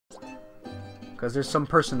Because there's some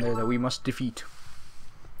person there that we must defeat.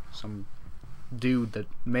 Some dude that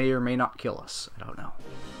may or may not kill us. I don't know.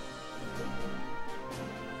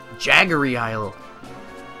 Jappery Isle.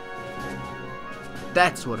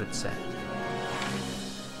 That's what it said.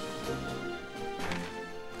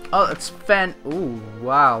 Oh, it's fan. Ooh,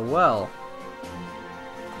 wow. Well,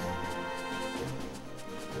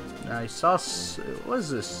 I saw. What is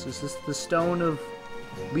this? Is this the stone of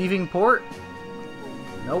leaving port?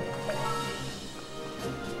 Nope.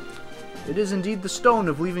 It is indeed the stone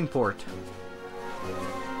of leaving port.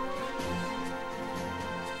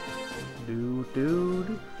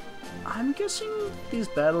 Dude. I'm guessing these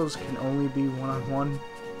battles can only be one-on-one.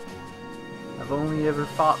 I've only ever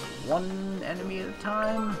fought one enemy at a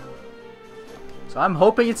time. So I'm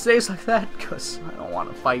hoping it stays like that, because I don't want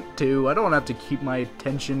to fight two. I don't want to have to keep my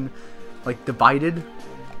attention, like, divided.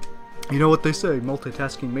 You know what they say,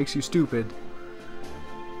 multitasking makes you stupid.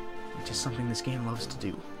 Which is something this game loves to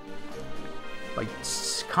do. Like,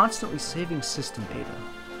 constantly saving system data.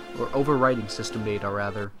 Or overwriting system data,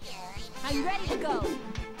 rather. I'm ready to go.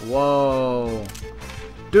 Whoa.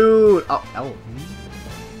 Dude! Oh,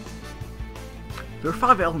 there are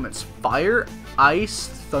 5 elements. Fire, ice,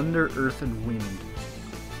 thunder, earth, and wind.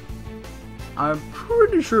 I'm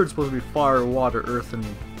pretty sure it's supposed to be fire, water, earth, and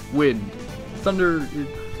wind. Thunder...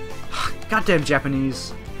 Goddamn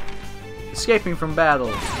Japanese. Escaping from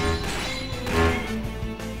battle.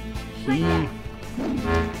 He...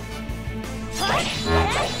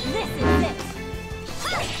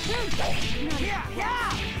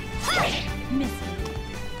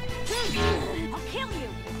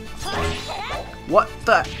 What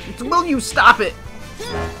the? Will you stop it?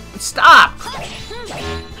 Stop!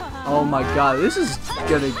 Oh my god, this is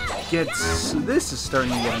gonna get... This is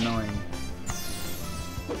starting to get annoying.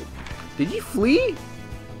 Did he flee?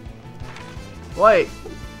 Wait.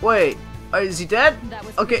 Is he dead?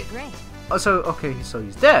 Okay. Oh, so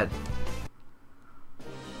he's dead.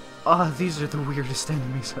 Oh, these are the weirdest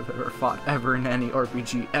enemies I've ever fought ever in any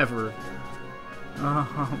RPG ever.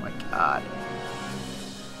 Oh my god.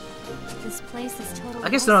 This place is totally... I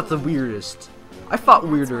guess they're not the weirdest. I fought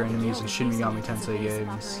weirder enemies in Shin Megami Tensei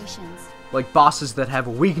games. Like bosses that have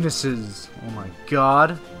weaknesses. Oh my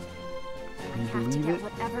god. Can you believe it?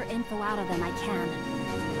 Whatever info out of them I can.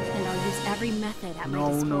 And I'll use every method at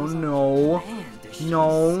my disposal. No.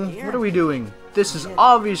 What are we doing? This is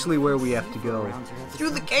obviously where we have to go.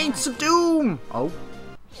 Through the gates of doom! Oh.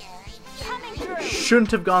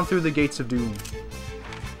 Shouldn't have gone through the gates of doom.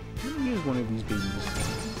 Let me use one of these babies.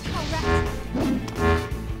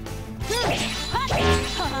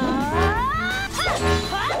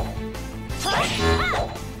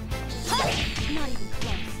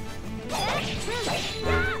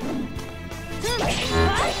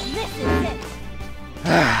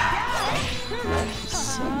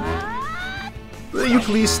 Will you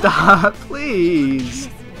please stop? Please!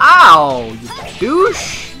 Ow! You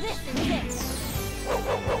douche!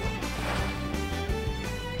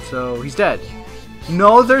 So, he's dead.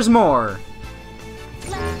 No, there's more!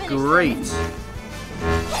 Great!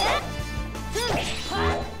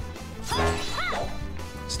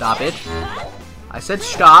 Stop it. I said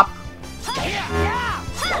stop! Stop!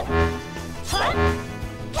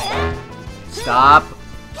 Stop!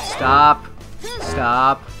 Stop!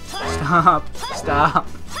 Stop! Stop! Stop!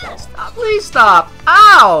 Please stop!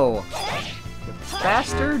 Ow! You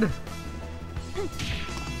bastard!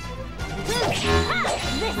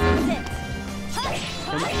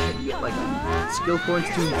 Can you get like skill points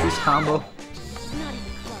to this combo?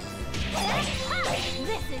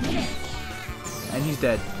 And he's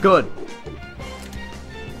dead. Good.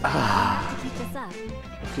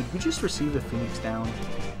 Did we just receive the Phoenix down?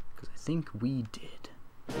 Because I think we did.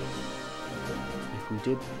 If we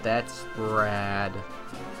did, that's rad.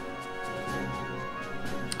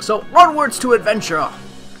 So, onwards to adventure!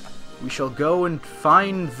 We shall go and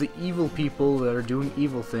find the evil people that are doing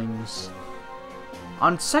evil things.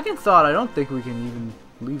 On second thought, I don't think we can even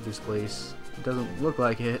leave this place. It doesn't look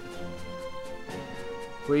like it.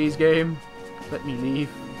 Please, game, let me leave.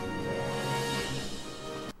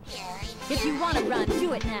 If you want to run,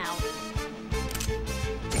 do it now.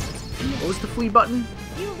 What was the flee button?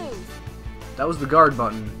 You lose. That was the guard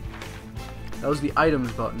button. That was the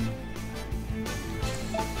items button.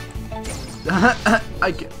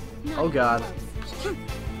 I get. Oh god.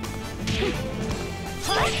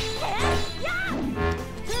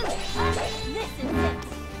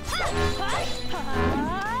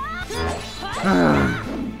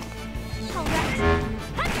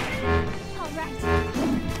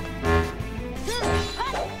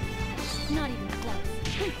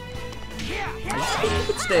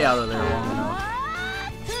 stay out of there long enough.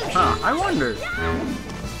 Huh, I wonder.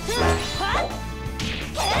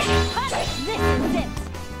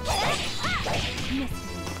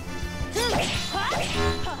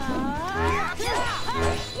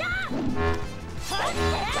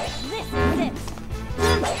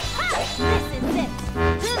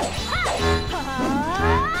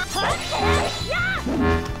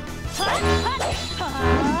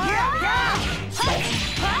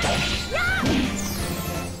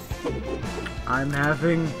 I'm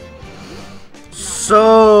having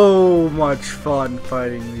so much fun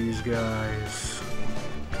fighting these guys.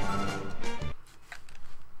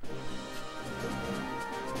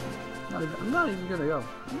 I'm not even gonna go.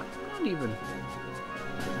 I'm not even.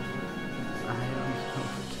 I don't even know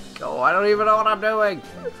where to go. I don't even know what I'm doing.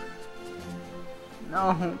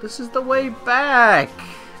 No, this is the way back.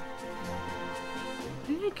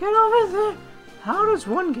 Did you get over there? How does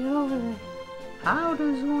one get over there? How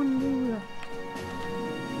does one do that?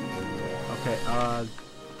 Okay,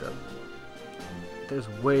 there's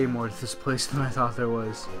way more to this place than I thought there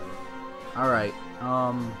was. Alright,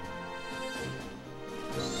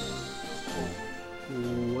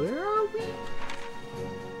 where are we?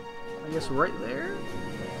 I guess right there?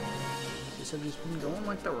 I guess I've just been going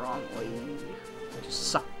like the wrong way. Just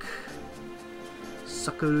suck.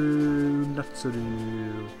 Suckaroo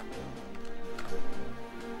nutsaroo.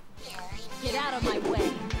 Get out of my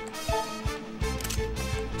way.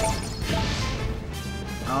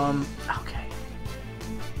 Okay.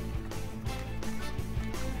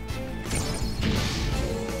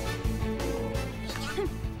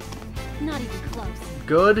 Not even close.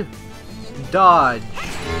 Good. Dodge.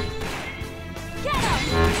 Get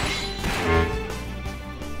him!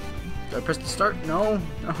 Did I press the start? No.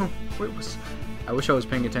 No. Wait, I wish I was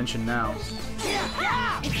paying attention now.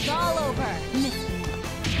 It's all over. Missed me.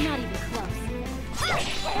 Not even close.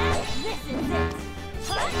 This is it.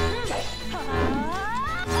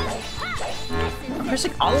 I'm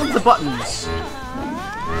pressing all of the buttons.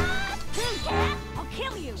 I'll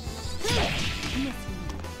kill you. Miss me.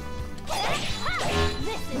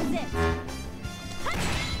 This is it.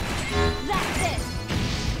 That's it.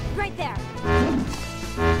 Right there.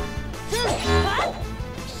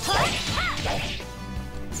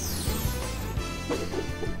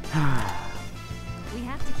 We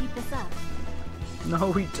have to keep this up.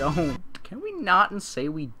 No, we don't. Can we not and say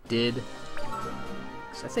we did?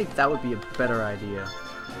 Because I think that would be a better idea.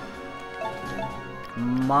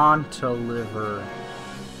 Manta liver.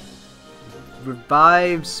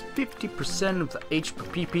 Revives 50% of the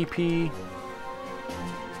HPPP.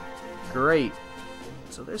 Great.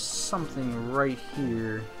 So there's something right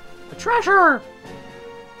here. A treasure!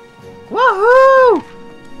 Woohoo!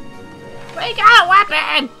 We got a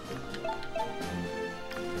weapon!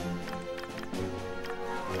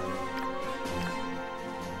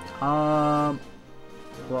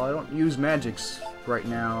 Well, I don't use magics right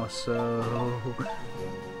now, so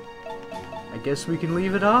I guess we can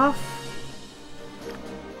leave it off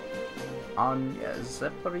on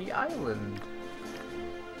Jappery Island.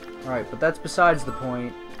 Alright, but that's besides the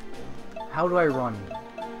point. How do I run?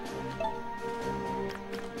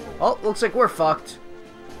 Oh, looks like we're fucked.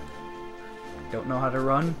 Don't know how to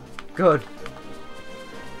run? Good.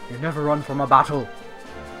 You never run from a battle.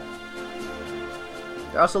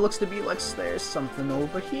 There also looks to be like there's something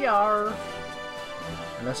over here.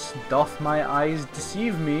 Unless doth my eyes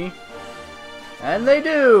deceive me. And they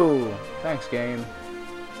do! Thanks, game.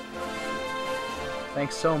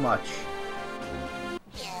 Thanks so much.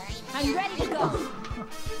 I'm ready to go.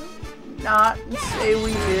 Not say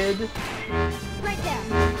we did. Right there.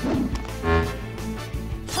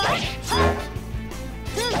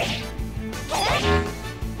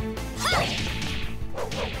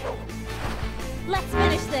 Let's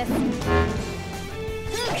finish this.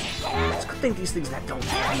 It's a good thing these things that don't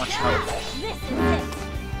have much health. This is it.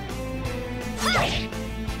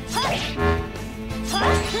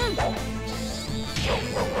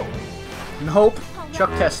 Nope. Chuck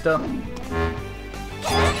Testa.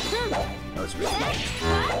 That was really nice.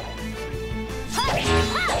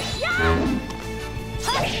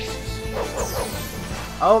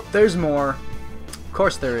 Oh, there's more. Of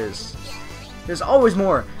course there is. There's always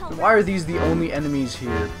more. Why are these the only enemies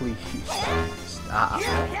here? Please. Stop.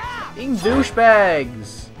 Being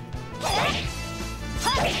douchebags.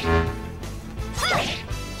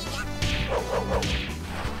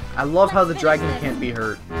 I love how the dragon can't be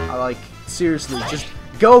hurt. I like, seriously, just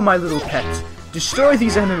go, my little pet. Destroy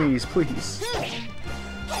these enemies, please.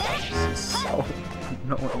 This is so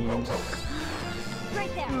annoying.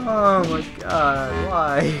 Oh my god,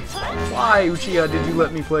 why? Why, Uchiha, did you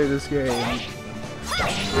let me play this game?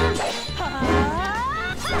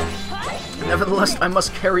 Nevertheless, I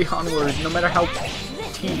must carry onward, no matter how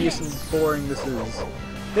tedious and boring this is.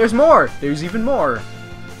 There's more! There's even more!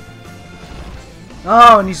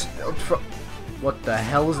 Oh, and he's... What the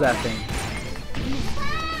hell is that thing?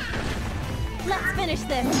 Let's finish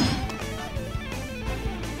this.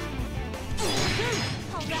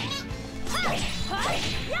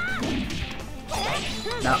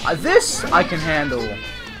 Now, this I can handle.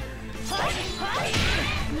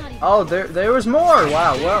 Oh, there was more!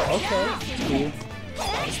 Wow, well, okay. That's cool.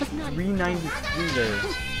 It's the 393 there.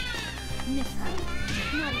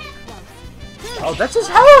 Oh, that's his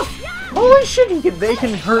health! Holy shit, they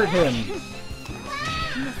can hurt him.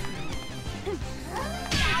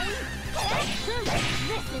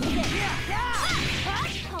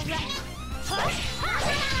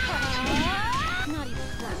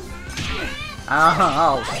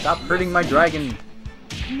 Ow, stop hurting my dragon.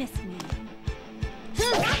 Miss me.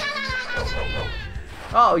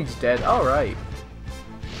 Oh, he's dead. Alright.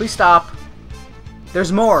 Please stop.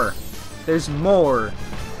 There's more. There's more.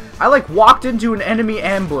 I like walked into an enemy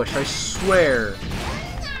ambush, I swear.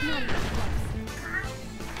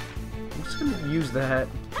 I'm just gonna use that.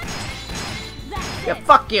 Yeah,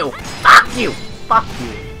 fuck you! Fuck you! Fuck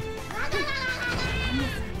you!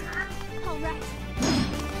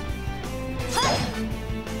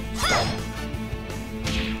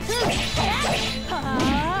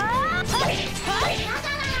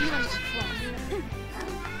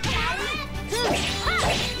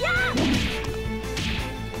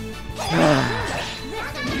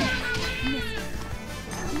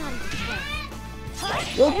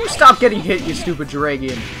 Well, you stop getting hit, you stupid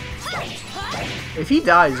dragon. If he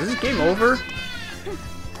dies, is this game over?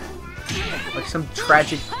 Like some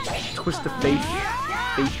tragic twist of fate.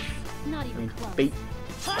 Fate.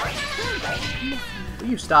 Will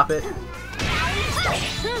you stop it?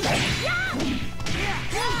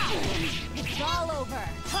 It's all over.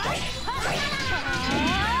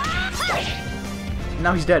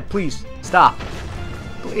 Now he's dead. Please, stop.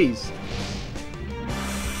 Please.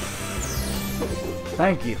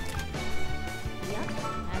 Thank you.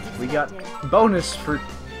 We got bonus for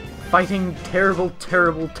fighting terrible,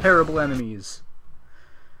 terrible, terrible enemies.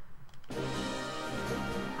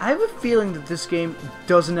 I have a feeling that this game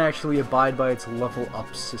doesn't actually abide by its level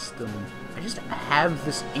up system. I just have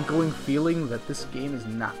this inkling feeling that this game is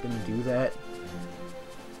not going to do that.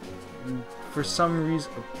 And for some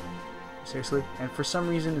reason... Seriously? And for some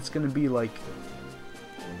reason it's going to be like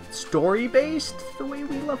story-based the way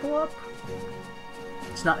we level up.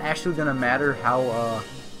 It's not actually going to matter how,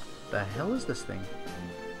 the hell is this thing?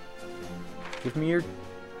 Give me your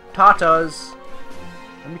tatas.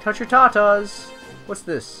 Let me touch your tatas. What's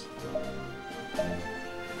this?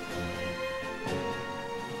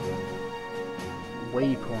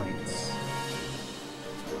 Waypoints.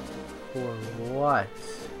 For what?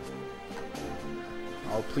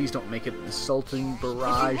 Oh, please don't make it an insulting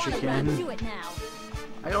barrage again.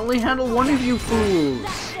 I can only handle one of you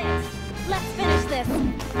fools. Let's finish this.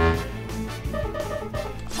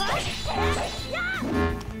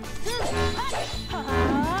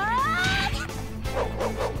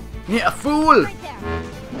 Yeah, fool!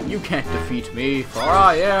 You can't defeat me, for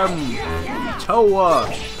I am Toa.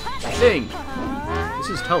 Thing. This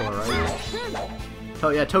is Toa,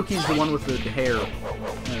 right? Yeah, Toki's the one with the hair.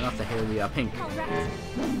 No, not the hair, the pink.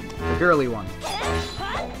 The girly one.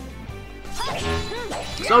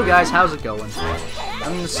 So guys, how's it going?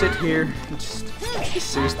 I'm gonna sit here and just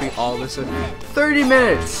seriously all this in 30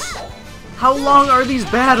 minutes! How long are these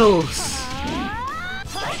battles?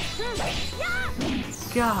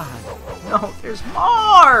 God, no, there's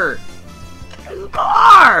more! There's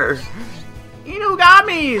more!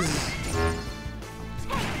 Inugamis!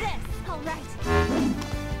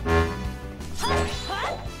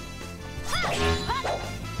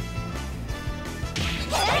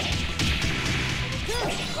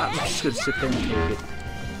 I'm just gonna sit there and take it.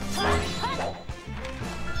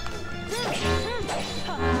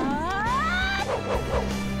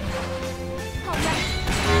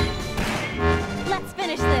 Let's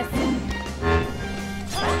finish this.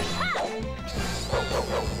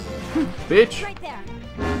 Bitch! Right there.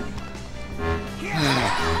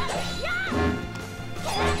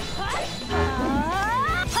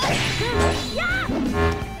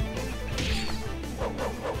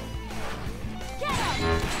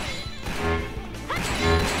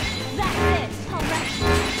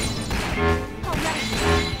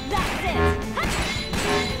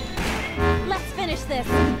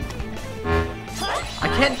 I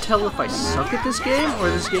can't tell if I suck at this game or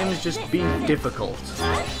this game is just being difficult.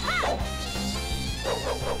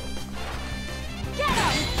 Get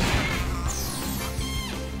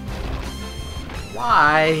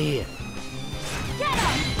Why? Get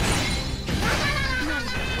him!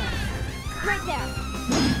 Right there.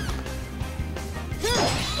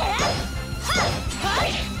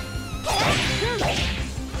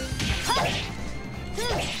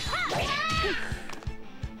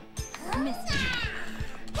 Missed.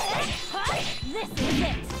 This is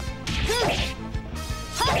it.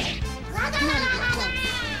 Not even close.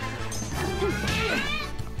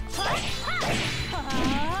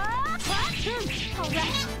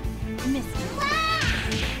 Alright. Missed.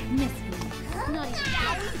 Missed. Not even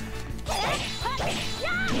close.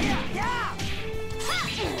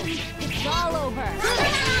 It's all over.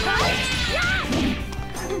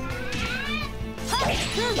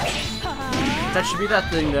 That should be that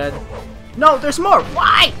thing, Dad. No, there's more!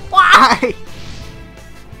 Why? Why?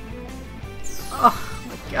 Oh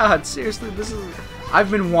my god, seriously, this is... I've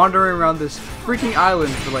been wandering around this freaking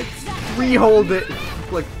island for like 30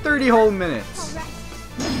 whole minutes.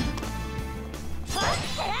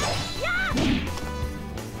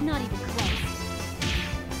 Not even close.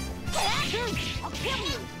 I'll kill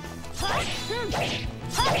you.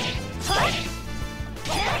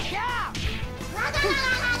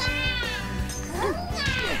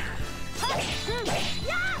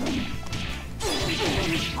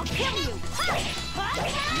 I'll kill you.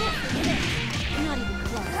 Not even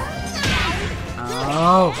close.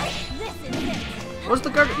 Oh. This is it. What's the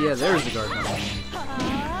guard? Yeah, there's the guard. Not even close.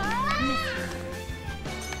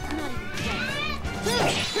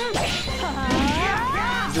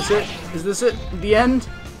 Is this it? Is this it? The end?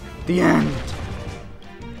 The end.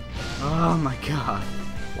 Oh my god.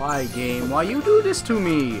 Why, game? Why you do this to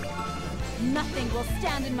me? Nothing will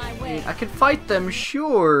stand in my way. I can fight them,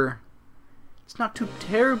 sure. It's not too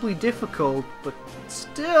terribly difficult, but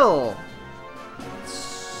still.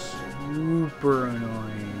 It's super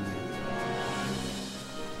annoying.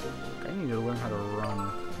 I need to learn how to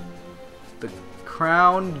run. The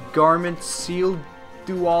crown, garment, seal,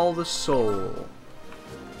 do all the soul.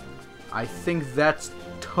 I think that's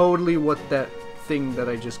totally what that thing that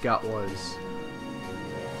I just got was.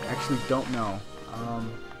 Actually, don't know.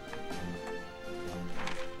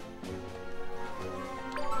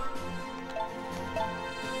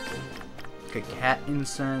 Okay, cat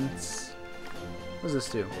incense. What does this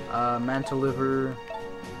do? Manta liver.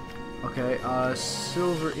 Okay,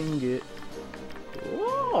 silver ingot.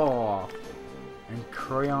 Whoa! And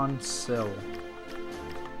crayon cell.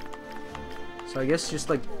 So I guess just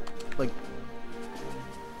like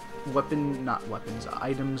not weapons,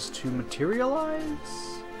 items to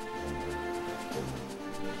materialize?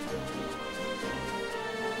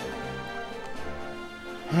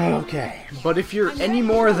 Okay, but if you're any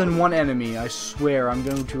more than one enemy, I swear I'm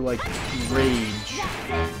going to, like, rage.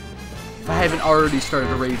 If I haven't already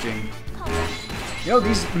started raging. You know,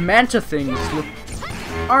 these manta things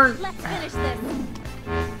aren't...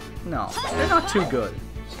 No, they're not too good.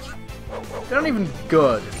 They're not even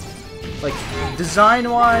good. Like,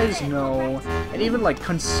 design-wise, no. And even, like,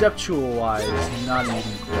 conceptual-wise, not even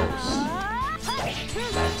close.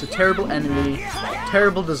 It's a terrible enemy,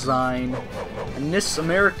 terrible design. And this,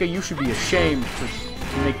 America, you should be ashamed for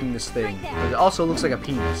making this thing. But it also looks like a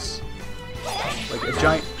penis. Like a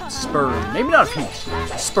giant sperm. Maybe not a penis.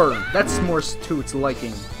 Sperm. That's more to its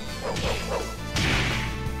liking.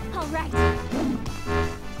 Alright.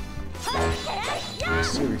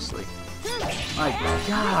 Seriously. My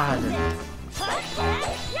god.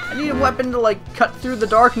 I need a weapon to, like, cut through the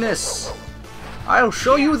darkness. I'll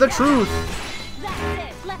show you the truth. That's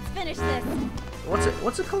it. Let's finish this.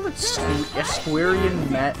 What's it called? Esquarian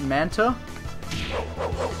Manta?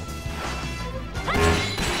 That's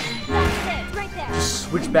it. Right there. Just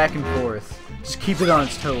switch back and forth. Just keep it on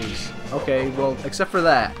its toes. Okay, well, except for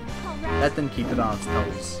that. That didn't keep it on its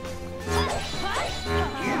toes.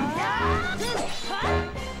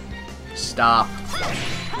 Stop.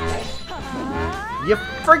 You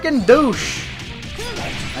freaking douche!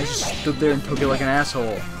 I just stood there and took it like an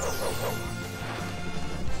asshole.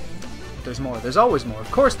 There's more. There's always more.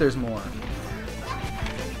 Of course there's more.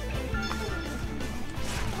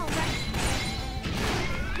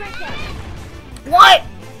 What?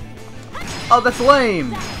 Oh, that's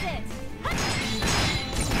lame.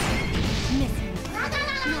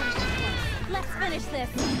 Let's finish this.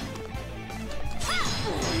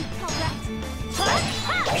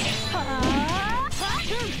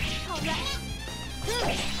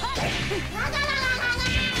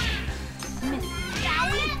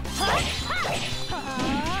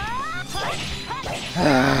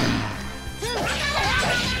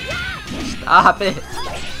 Stop it!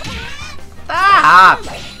 Stop!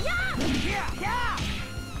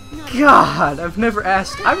 God, I've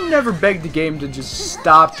never begged the game to just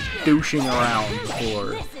stop douching around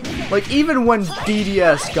before. Like, even when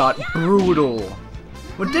DDS got brutal.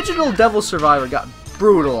 When Digital Devil Survivor got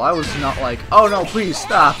brutal, I was not like, oh no, please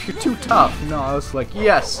stop, you're too tough. No, I was like,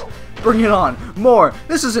 yes, bring it on, more.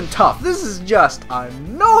 This isn't tough, this is just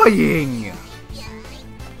annoying.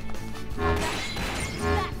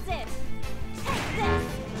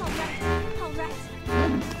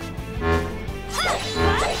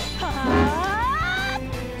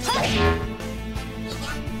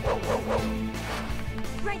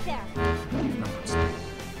 Right there.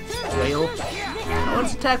 Whale. No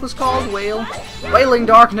one's attack was called Whale. Wailing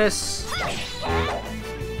Darkness.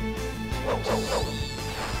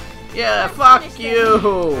 Yeah, fuck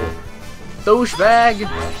you, douchebag.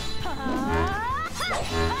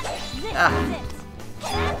 Ah,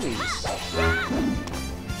 please.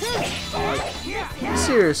 Like,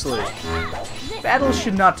 seriously, battles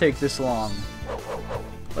should not take this long.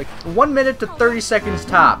 Like 1 minute to 30 seconds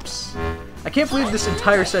tops. I can't believe this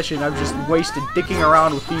entire session I've just wasted dicking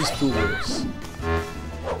around with these fools.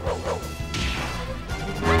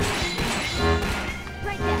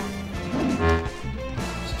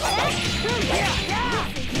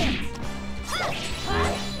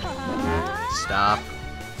 Stop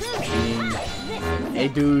being a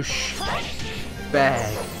douche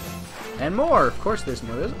bag. And more, of course there's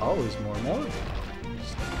more. There's always more and more.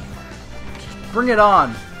 Just bring it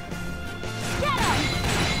on.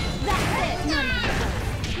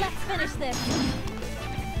 Let's finish this.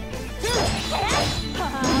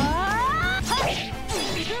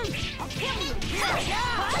 I'll kill you.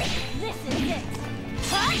 This is it.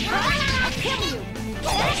 I'll kill you.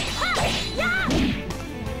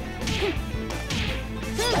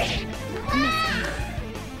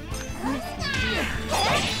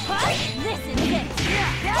 This is it.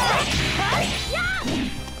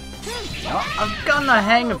 Well, I've gotten a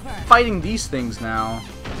hang of fighting these things now.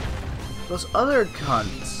 Those other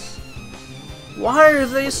cunts. Why are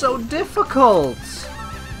they so difficult?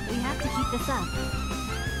 We have to keep this up.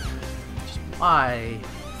 Why?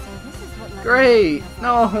 So this is what Great!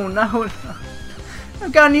 No, no.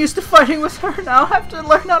 I've gotten used to fighting with her now. I have to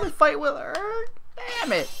learn how to fight with her.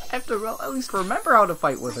 Damn it! I have to at least remember how to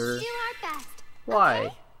fight with her. do our best. Why?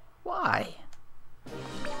 Okay? Why?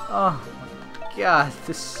 Oh my god,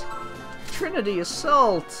 this Trinity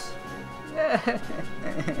Assault!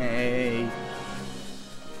 Yay!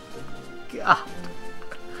 God.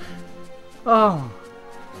 Oh.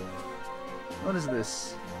 What is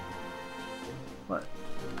this? What?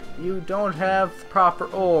 You don't have the proper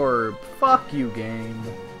orb. Fuck you, game.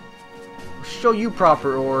 I'll show you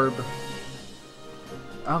proper orb.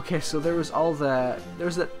 Okay, so there was all that.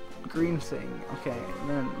 There's that green thing. Okay, and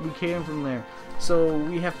then we came from there. So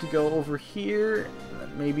we have to go over here, and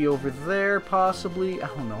then maybe over there, possibly. I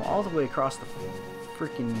don't know, all the way across the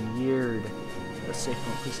freaking yard. That's a safe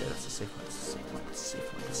one. Please say that's a safe one. That's a safe one. That's a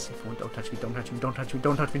safe one. That's a safe one. Don't touch me. Don't touch me. Don't touch me.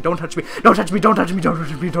 Don't touch me. Don't touch me. Don't touch me. Don't touch me. Don't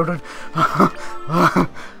touch me. Don't touch me.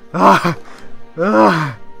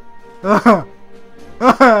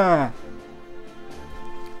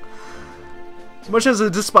 As much as I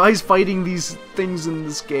despise fighting these things in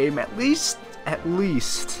this game, at least,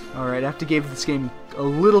 alright, I have to give this game a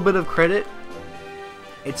little bit of credit.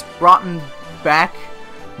 It's brought back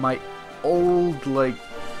my old, like,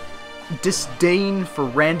 disdain for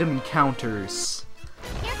random encounters.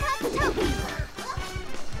 Here comes Toby.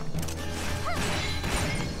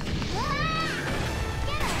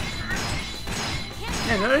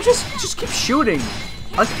 Yeah, no, just keep shooting.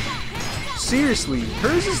 Like, seriously,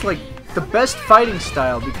 hers is like the best fighting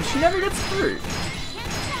style because she never gets hurt.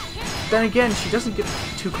 Then again, she doesn't get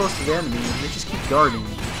too close to the enemy, and they just keep guarding,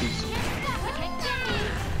 which is...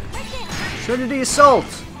 Trinity Assault!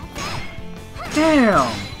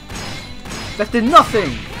 Damn! That did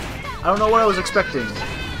nothing! I don't know what I was expecting.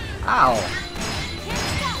 Ow.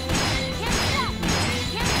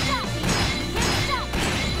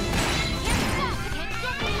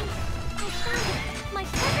 My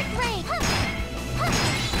perfect range.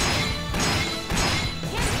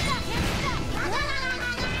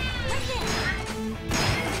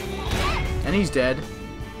 And he's dead.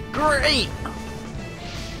 Great!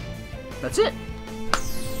 That's it.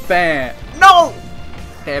 Bam! No!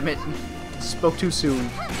 Damn it. Spoke too soon.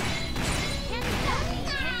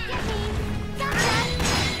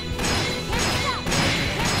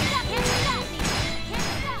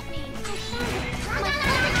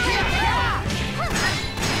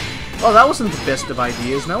 Well, that wasn't the best of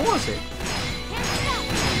ideas, now was it?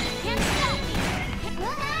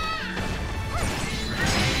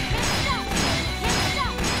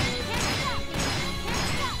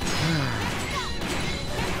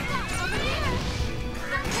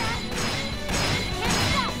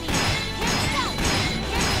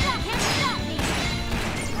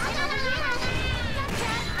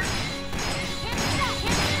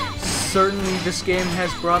 certainly this game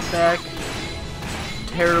has brought back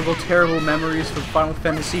terrible, terrible memories from Final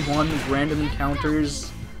Fantasy 1 with random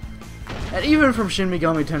encounters. And even from Shin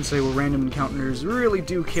Megami Tensei, where random encounters really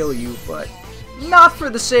do kill you, but not for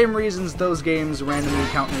the same reasons those games' random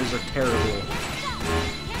encounters are terrible.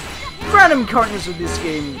 Random encounters in this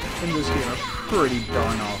game are pretty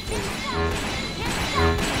darn awful.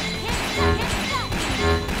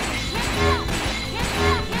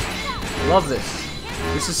 Love this.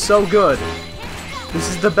 This is so good. This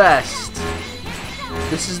is the best.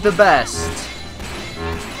 This is the best.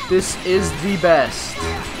 This is the best.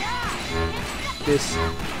 This...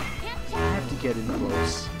 I have to get in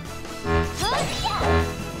close.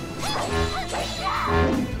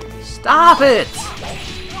 Stop it!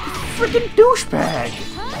 Freaking douchebag!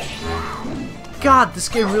 God, this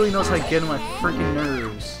game really knows how to get on my freaking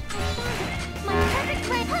nerves.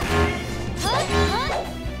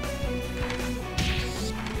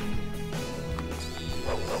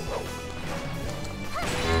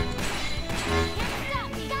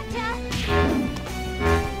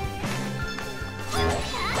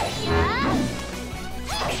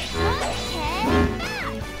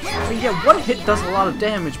 Yeah, one hit does a lot of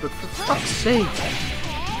damage, but for fuck's sake.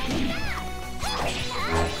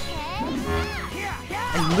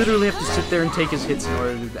 I literally have to sit there and take his hits in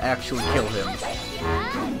order to actually kill him.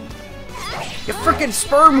 You frickin'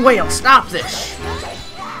 sperm whale, stop this!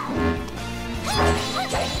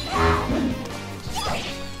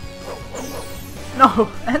 No,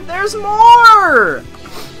 and there's more!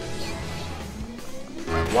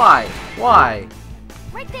 Why? Why?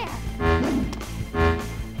 Right there.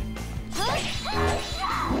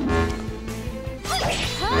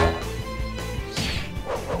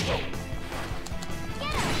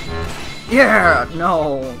 Yeah,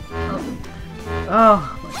 no.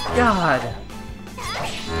 Oh my god.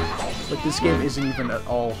 But this game isn't even at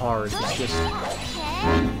all hard. It's just...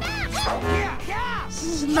 This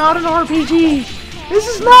is not an RPG! This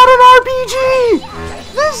is not an RPG!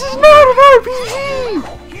 This is not an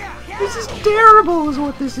RPG! This is terrible is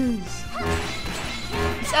what this is.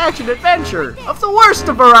 It's action-adventure of the worst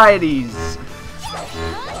of varieties!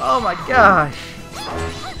 Oh my gosh.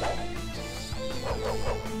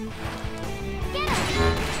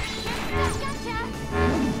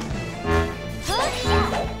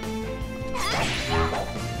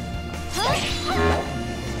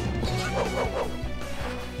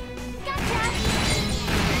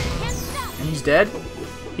 And he's dead?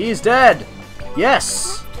 He's dead!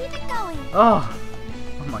 Yes! Keep it going. Oh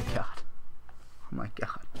my god. Oh my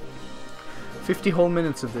god. 50 whole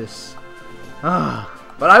minutes of this.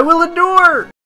 But I will endure!